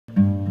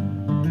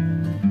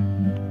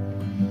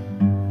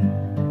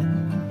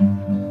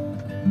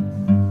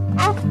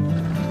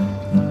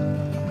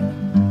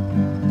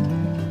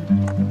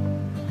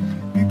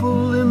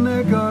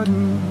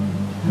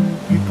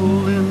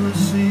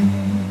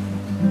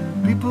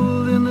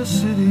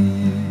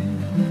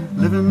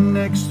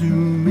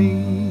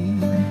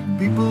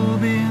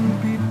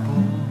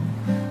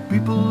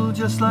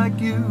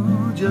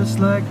just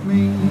like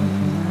me.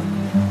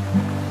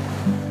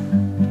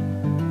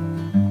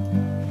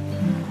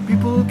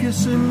 People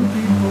kissing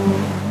people,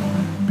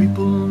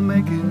 people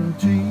making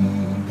tea,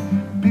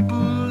 people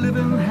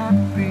living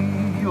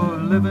happy or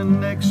living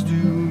next to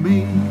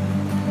me,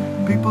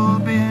 people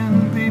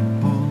being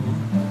people,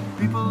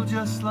 people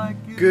just like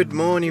you. Good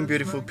morning,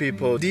 beautiful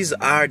people. These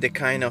are the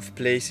kind of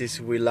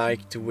places we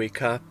like to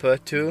wake up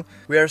to.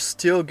 We are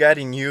still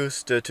getting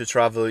used to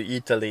travel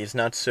Italy. It's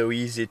not so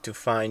easy to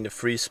find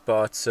free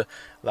spots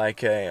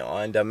like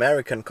on the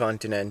American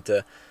continent.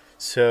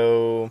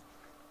 So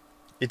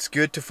it's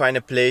good to find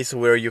a place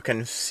where you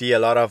can see a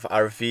lot of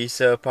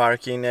RVs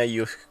parking.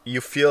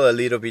 You feel a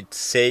little bit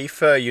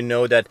safe. You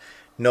know that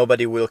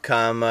nobody will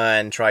come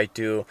and try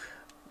to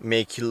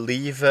make you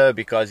leave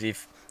because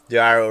if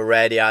there are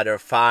already other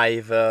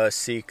 5,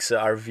 6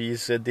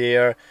 RVs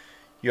there,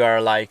 you are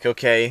like,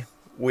 okay,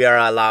 we are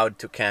allowed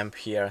to camp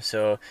here.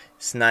 So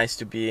it's nice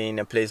to be in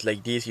a place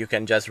like this. You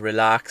can just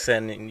relax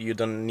and you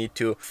don't need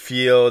to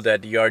feel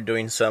that you are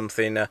doing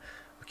something.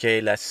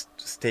 Okay, let's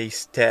stay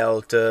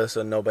stealth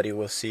so nobody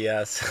will see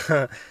us.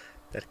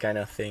 That kind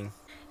of thing.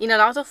 In a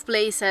lot of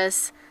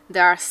places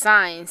there are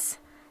signs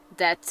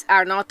that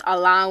are not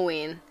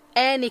allowing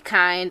any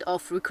kind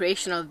of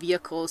recreational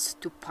vehicles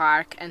to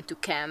park and to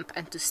camp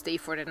and to stay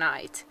for the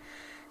night.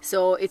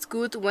 So it's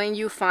good when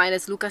you find,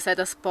 as Luca said,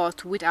 a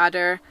spot with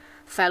other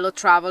fellow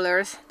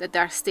travelers that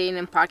are staying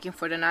and parking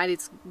for the night.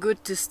 It's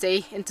good to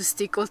stay and to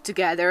stick all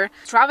together.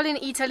 Traveling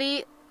in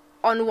Italy,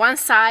 on one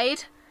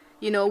side,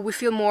 you know, we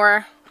feel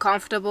more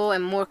comfortable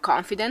and more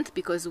confident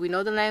because we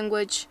know the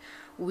language,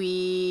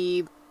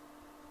 we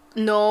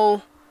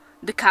know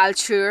the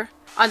culture.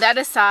 On the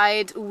other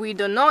side, we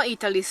don't know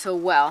Italy so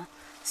well.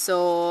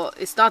 So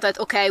it's not that,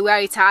 okay, we are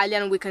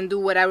Italian, we can do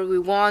whatever we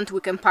want,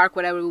 we can park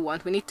whatever we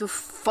want. We need to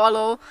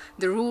follow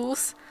the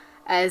rules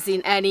as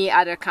in any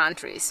other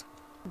countries.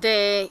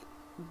 The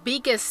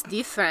biggest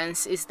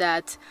difference is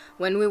that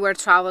when we were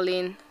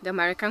traveling the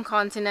American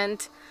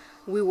continent,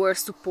 we were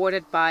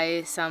supported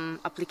by some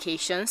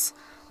applications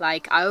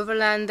like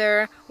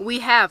iOverlander. We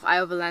have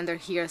iOverlander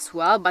here as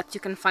well, but you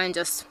can find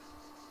just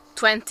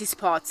 20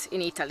 spots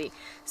in Italy,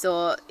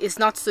 so it's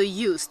not so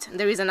used.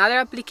 There is another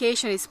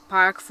application, it's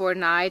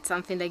Park4Night,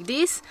 something like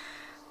this,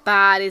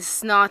 but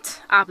it's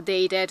not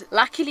updated.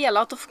 Luckily, a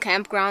lot of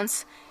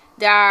campgrounds,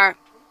 they are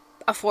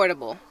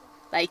affordable.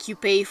 Like you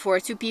pay for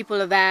 2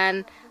 people a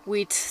van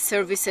with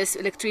services,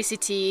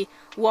 electricity,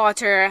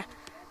 water.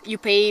 You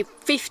pay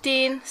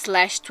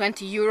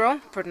 15/20 euro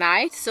per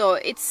night, so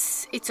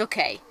it's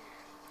okay.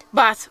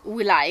 But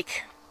we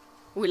like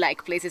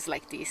places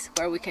like this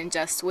where we can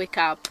just wake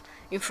up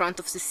in front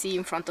of the sea,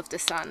 in front of the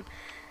sun.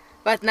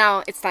 But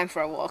now it's time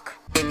for a walk.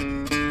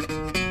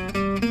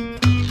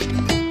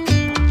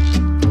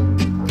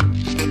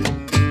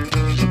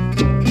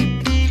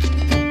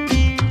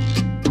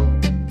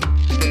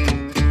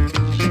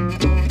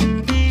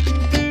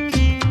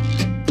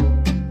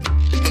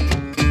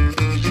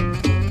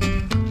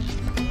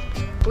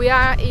 We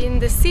are in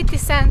the city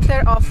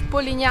center of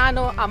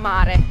Polignano a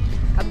Mare,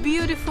 a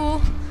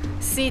beautiful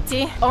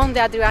city on the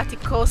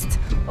Adriatic coast,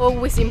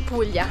 always in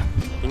Puglia.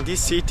 In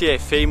this city, a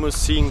famous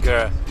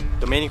singer,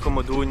 Domenico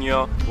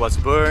Modugno, was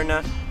born,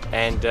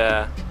 and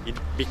it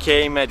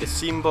became the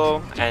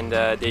symbol, and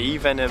they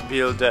even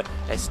built a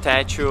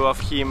statue of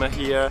him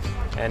here,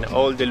 and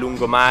all the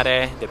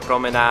lungomare, the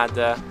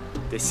promenade,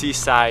 the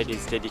seaside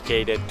is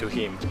dedicated to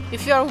him.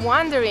 If you are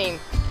wondering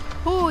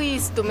who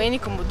is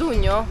Domenico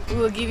Modugno, we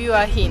will give you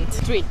a hint.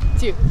 3,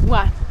 2,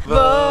 1.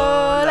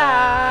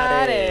 Volare,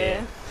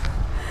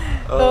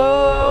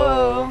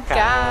 oh,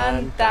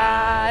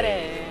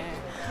 cantare,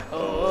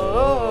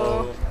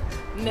 oh,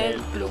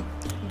 nel blu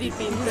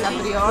dipinto di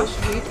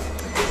brioche,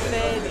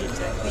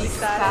 felice di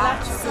stare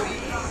lassù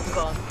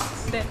con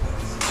te.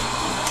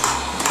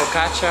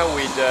 Focaccia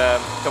with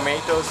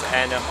tomatoes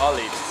and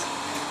olives.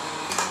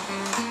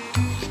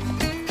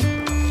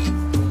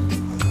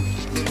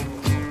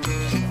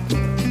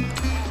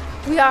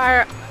 We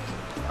are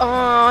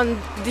on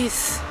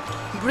this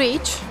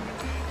bridge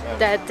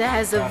that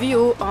has a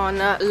view on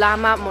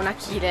Lama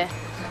Monachile,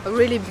 a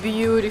really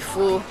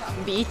beautiful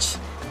beach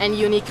and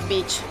unique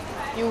beach.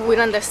 You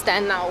will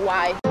understand now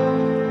why.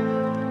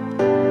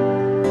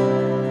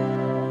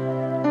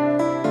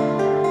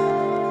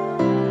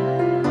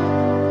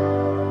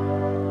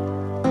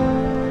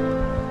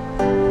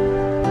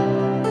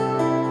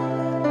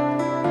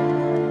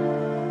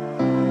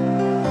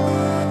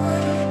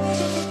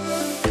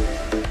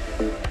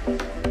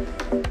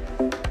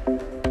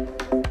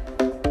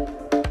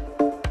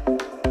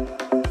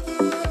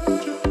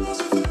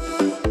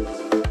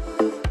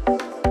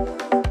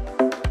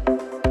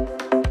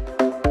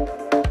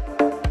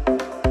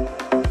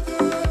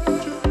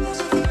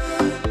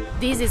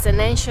 This is an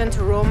ancient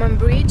Roman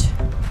bridge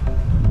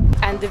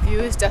and the view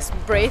is just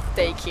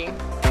breathtaking.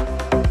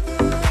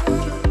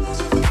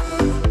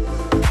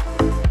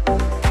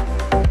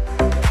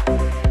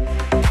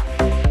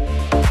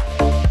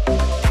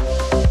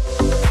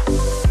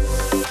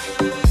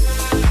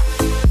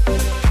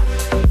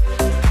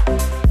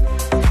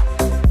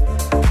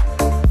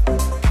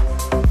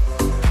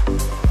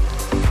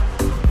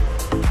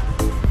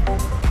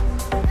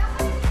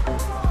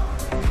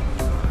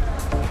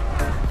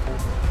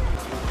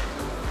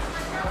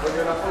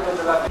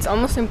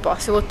 almost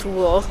impossible to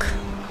walk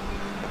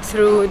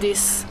through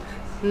these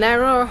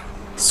narrow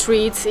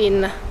streets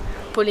in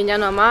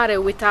Polignano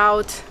Mare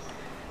without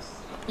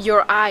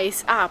your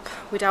eyes up,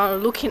 without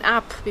looking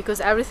up,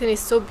 because everything is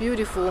so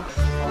beautiful.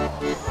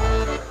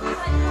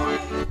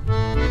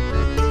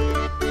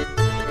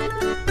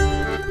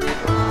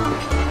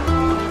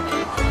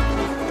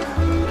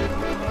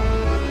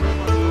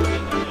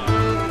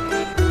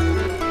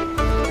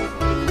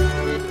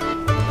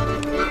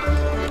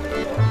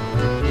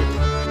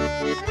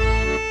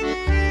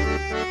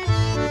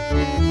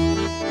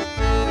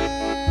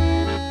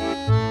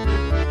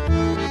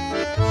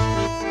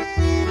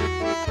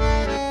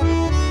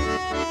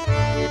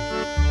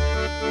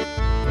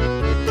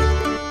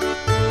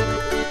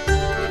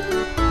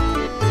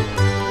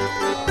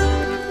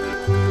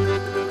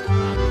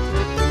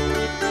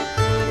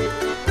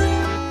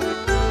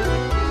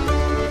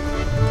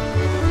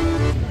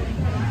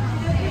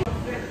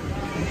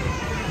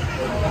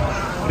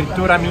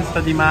 Frittura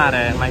mista di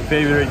mare, my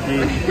favorite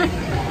dish.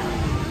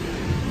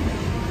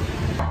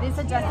 They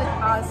suggested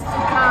us to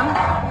come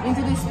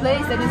into this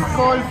place that is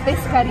called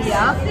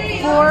Pescaria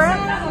for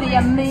the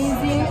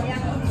amazing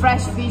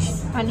fresh fish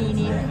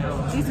panini.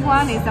 This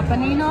one is a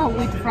panino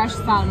with fresh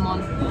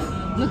salmon.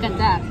 Look at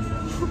that.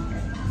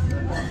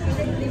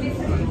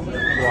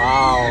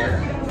 Wow.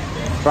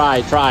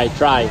 Try.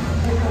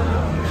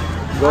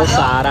 Go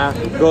Sara,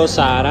 go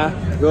Sara,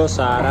 go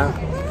Sara.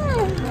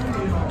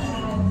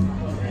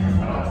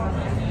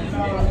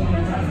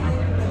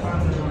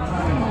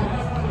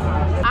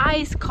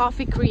 Iced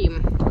coffee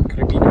cream.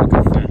 Cremino al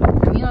caffè.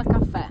 Cremino al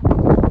caffè.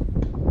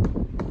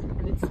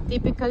 And it's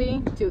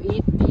typically to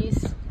eat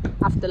these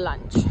after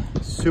lunch.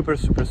 Super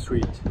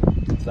sweet.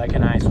 It's like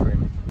an ice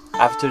cream.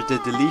 After the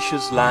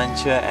delicious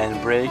lunch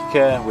and break,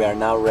 we are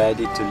now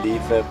ready to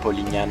leave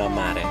Polignano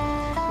Mare.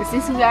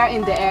 Since we are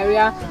in the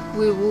area,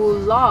 we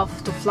would love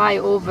to fly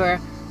over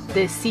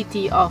the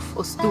city of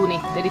Ostuni,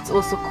 that it's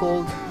also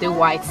called the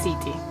White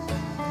City.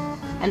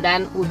 And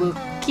then we will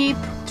keep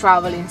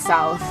traveling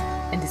south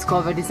and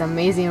discover this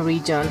amazing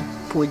region,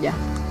 Puglia.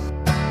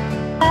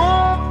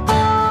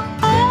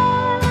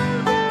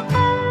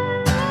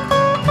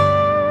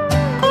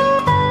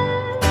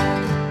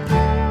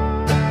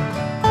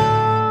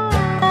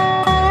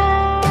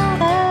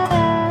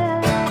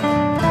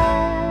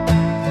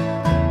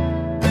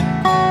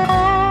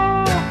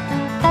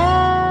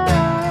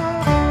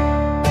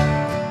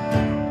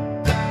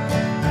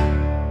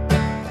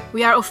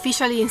 We are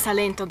officially in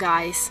Salento,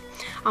 guys.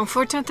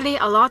 Unfortunately,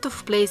 a lot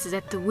of places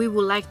that we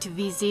would like to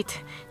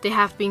visit, they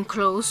have been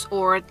closed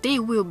or they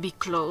will be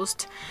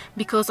closed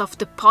because of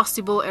the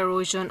possible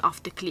erosion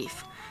of the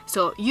cliff.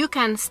 So you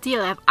can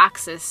still have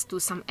access to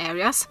some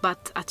areas,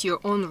 but at your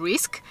own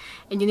risk,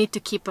 and you need to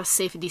keep a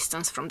safe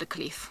distance from the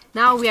cliff.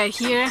 Now we are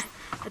here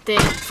at the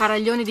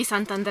Faraglioni di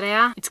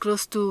Sant'Andrea. It's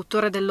close to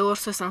Torre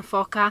dell'Orso e San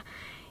Foca.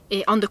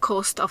 On the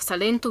coast of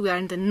Salento. We are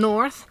in the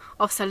north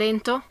of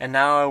Salento. And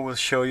now I will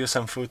show you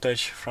some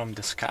footage from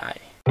the sky.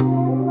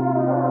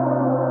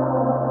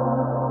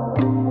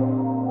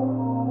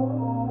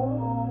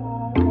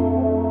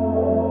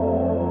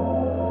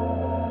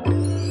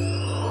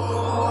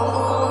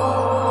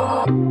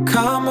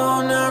 Come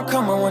on now,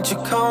 come on, won't you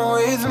come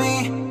with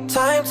me?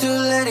 Time to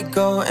let it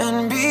go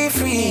and be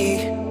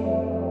free.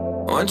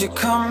 Won't you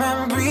come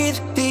and breathe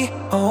the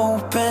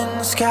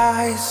open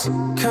skies?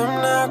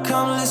 Come now,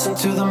 come listen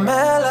to the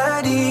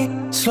melody.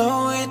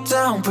 Slow it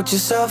down, put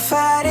yourself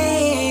at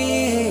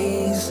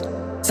ease.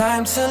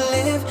 Time to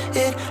live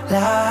it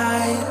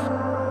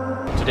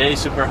live. Today is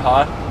super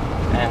hot,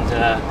 and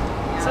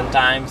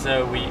sometimes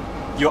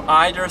you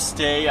either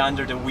stay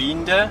under the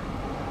wind,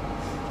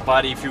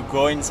 but if you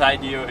go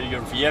inside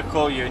your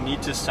vehicle, you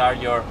need to start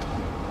your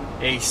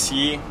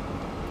AC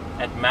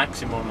at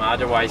maximum,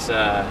 otherwise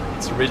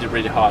it's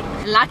really hot.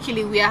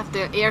 Luckily we have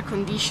the air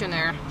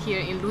conditioner here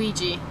in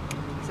Luigi,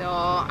 so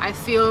I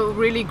feel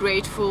really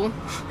grateful.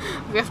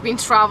 We have been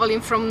traveling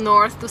from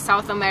North to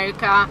South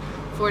America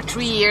for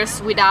 3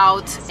 years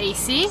without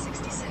AC,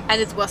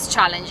 and it was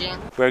challenging.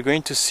 We're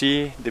going to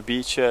see the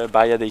beach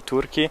Baia dei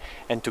Turchi,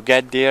 and to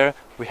get there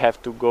we have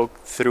to go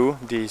through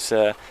this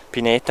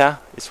pineta,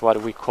 is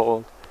what we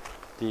call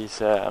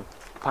these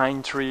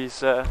pine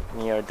trees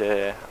near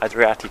the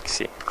Adriatic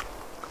Sea.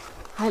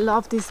 I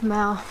love this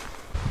smell.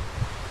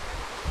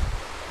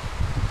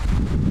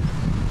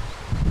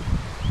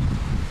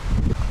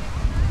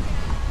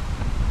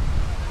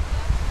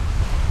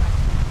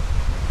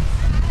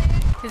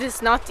 It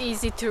is not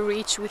easy to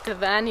reach with a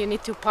van. You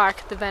need to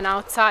park the van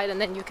outside and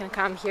then you can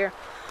come here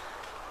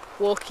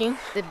walking.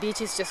 The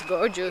beach is just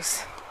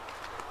gorgeous.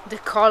 The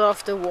color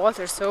of the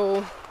water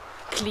so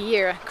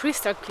clear,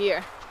 crystal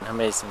clear.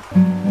 Amazing.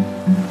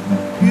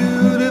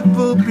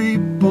 Beautiful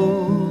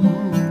people.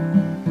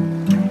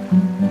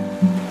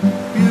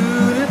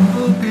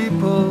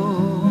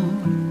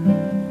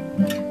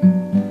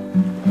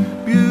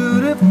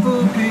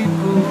 Beautiful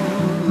people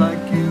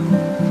like you,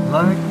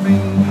 like me.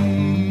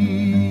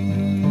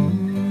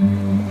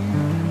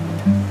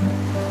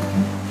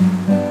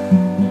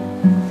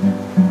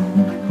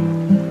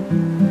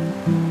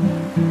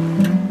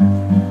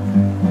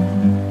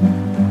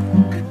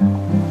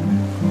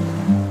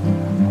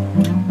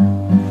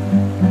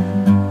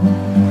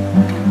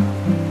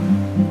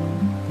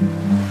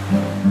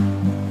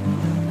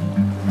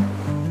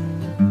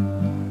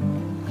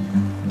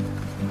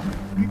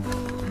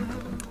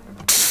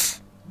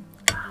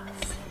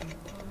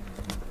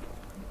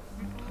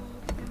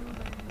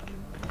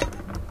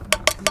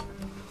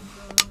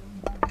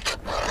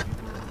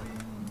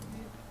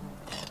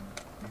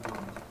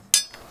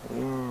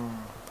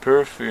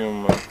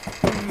 perfume.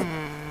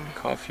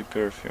 Coffee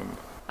perfume.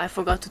 I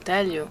forgot to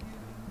tell you,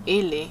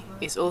 illy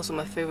is also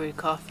my favorite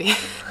coffee.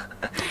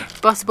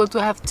 Possible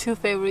to have two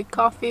favorite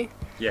coffee?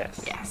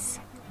 Yes. Yes.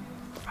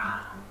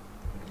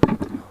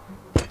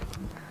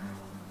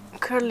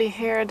 Curly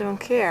hair, don't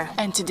care.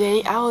 And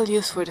today I will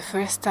use for the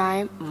first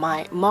time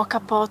my mocha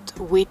pot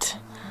with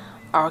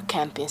our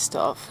camping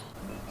stove.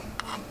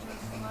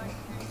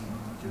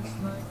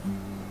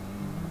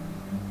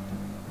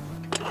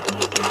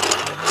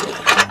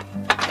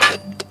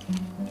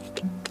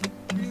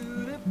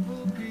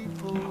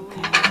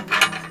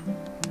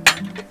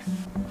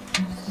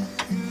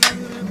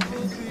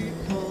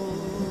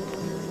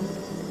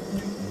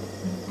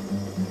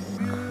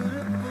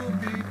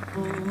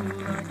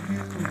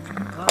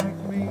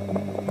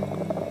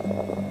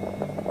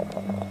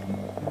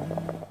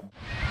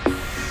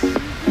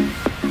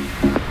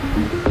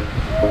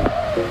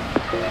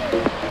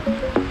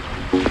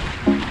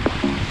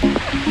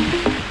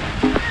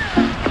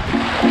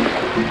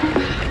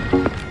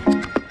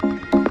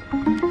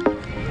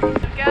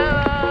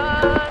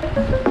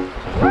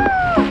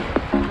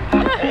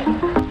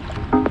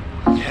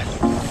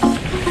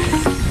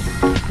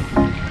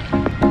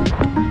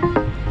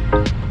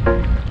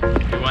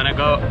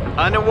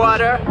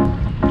 Underwater.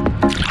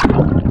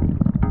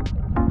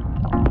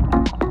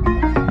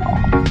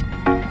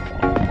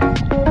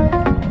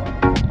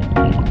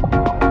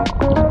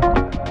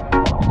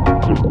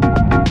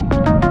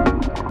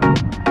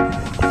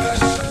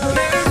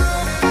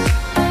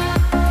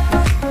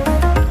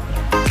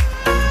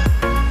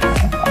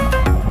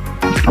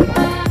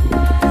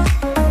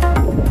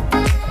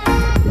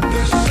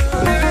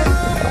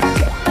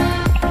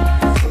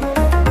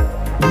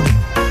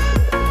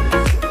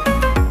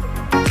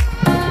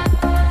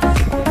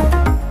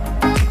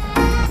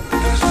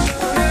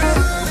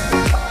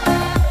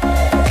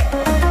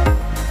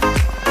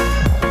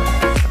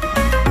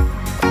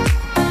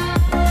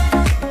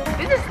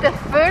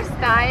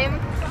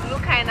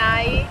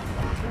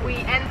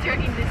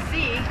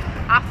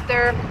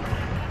 After,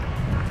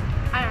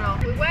 I don't know,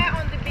 we were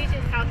on the beach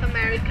in South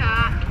America,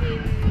 in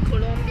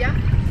Colombia.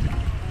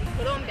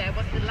 Colombia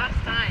was the last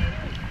time.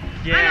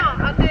 Yeah. I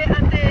know, at the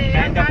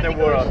end of the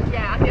world.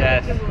 Yeah, at the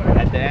end of the world.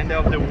 At the end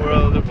of the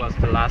world was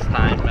the last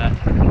time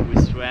we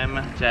swam.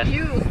 Just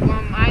you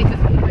swam, I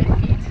just put my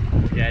feet.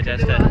 Yeah,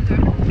 just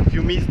if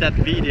you missed that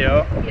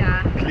video,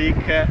 yeah,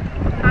 click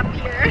up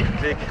here.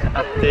 Click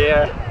up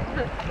there.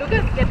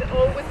 Lucas gets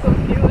always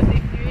confused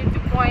if you need to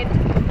point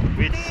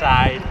which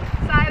side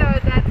or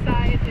that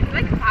side. It's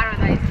like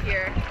paradise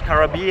here.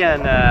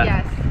 Caribbean.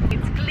 Yes,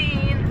 it's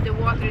clean, the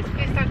water is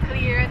crystal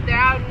clear, there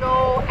are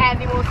no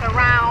animals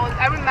around.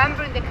 I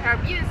remember in the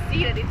Caribbean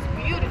Sea that it's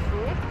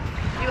beautiful.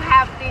 You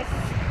have these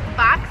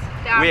bugs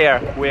that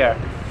Where?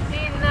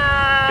 In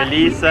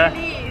Belize.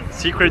 Belize.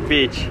 Secret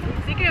beach.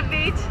 Secret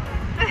beach.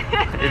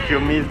 If you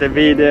missed the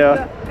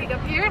video. Look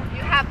up here,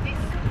 you have these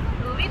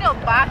little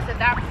bugs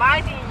that are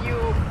biting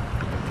you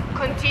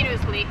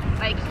continuously.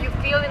 Like you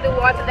feel in the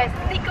water that's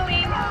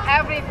tickling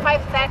every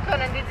 5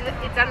 seconds, and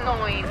it's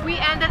annoying. We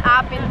ended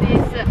up in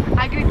this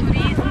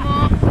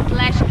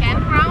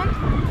agriturismo/campground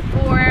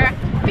for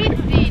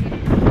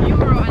 15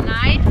 euro a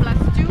night plus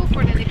 2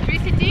 for the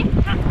electricity,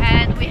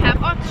 and we have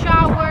hot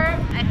shower.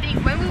 I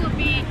think when we will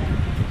be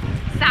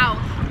south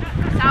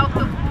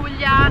of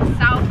Puglia,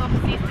 south of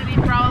Sicily,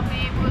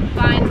 probably we'll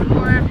find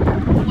more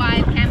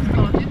wild camp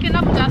spots. You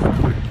cannot just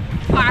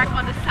park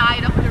on the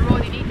side of the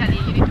road in Italy.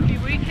 You need to be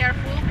really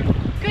careful.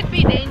 Could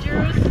be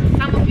dangerous.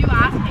 Some of you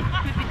asked if it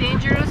could be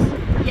dangerous.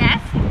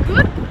 Yes, it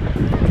could.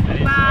 And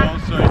but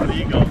it's also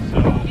illegal, so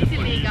it's the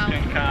police illegal.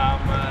 can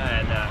come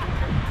and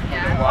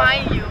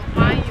fine you,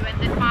 and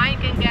the fine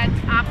can get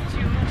up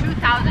to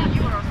 2,000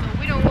 euros. So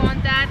we don't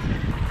want that.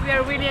 We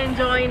are really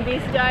enjoying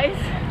this, guys.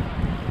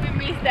 We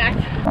miss that.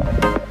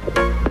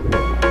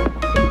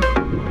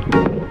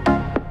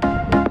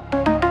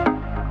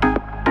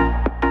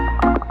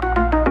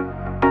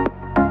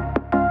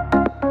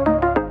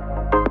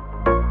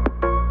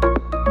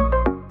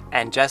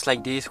 And just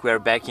like this, we are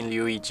back in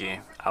Luigi,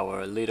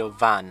 our little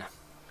van.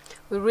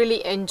 We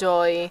really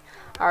enjoy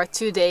our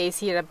 2 days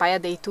here at Baia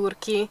dei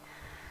Turchi.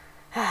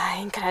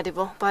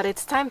 Incredible, but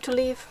it's time to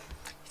leave.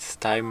 It's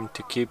time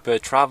to keep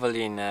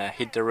traveling,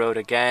 hit the road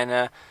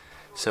again.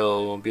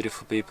 So,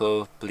 beautiful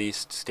people,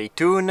 please stay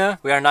tuned.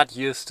 We are not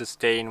used to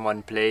stay in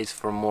one place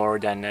for more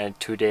than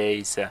 2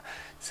 days,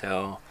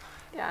 so...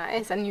 Yeah,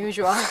 it's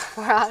unusual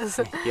for us.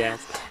 Yes.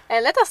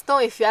 And let us know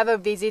if you ever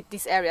visit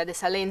this area, the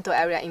Salento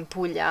area in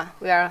Puglia.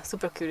 We are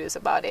super curious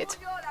about it.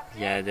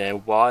 Yeah, the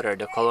water,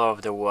 the color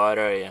of the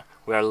water, yeah,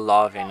 we are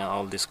loving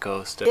all this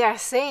coast. They are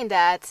saying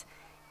that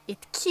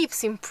it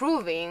keeps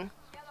improving.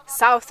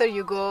 Souther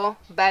you go,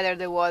 better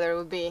the water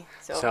will be.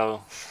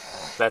 So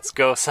let's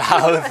go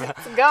south.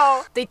 Let's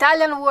go! The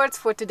Italian words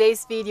for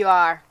today's video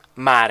are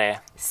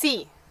Mare,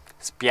 sea,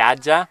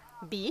 spiaggia,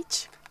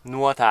 beach,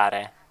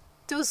 nuotare.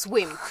 to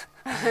swim.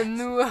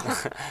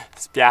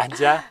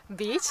 Spiaggia,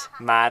 Beach,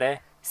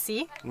 mare,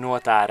 sea,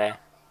 nuotare.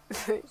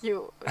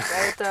 You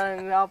are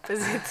telling the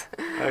opposite.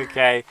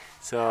 Ok,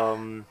 so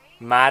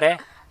mare,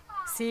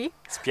 Sea,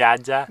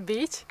 spiaggia,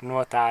 beach,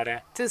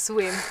 nuotare. to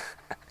swim.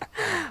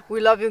 We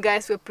love you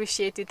guys, we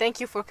appreciate you. Thank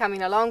you for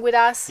coming along with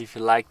us. If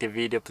you like the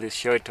video, please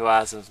show it to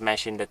us and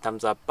smashing the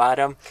thumbs up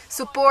button.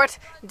 Support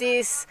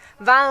this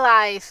van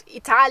life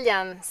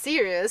Italian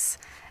series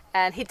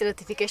and hit the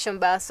notification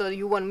bell so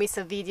you won't miss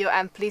a video,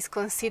 and please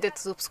consider to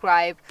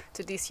subscribe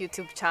to this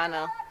YouTube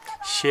channel.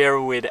 Share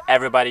with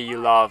everybody you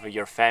love,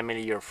 your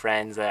family, your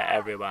friends,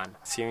 everyone.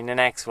 See you in the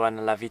next one.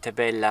 La vita è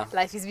bella.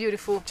 Life is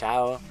beautiful.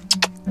 Ciao.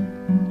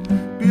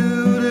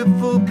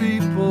 Beautiful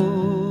people.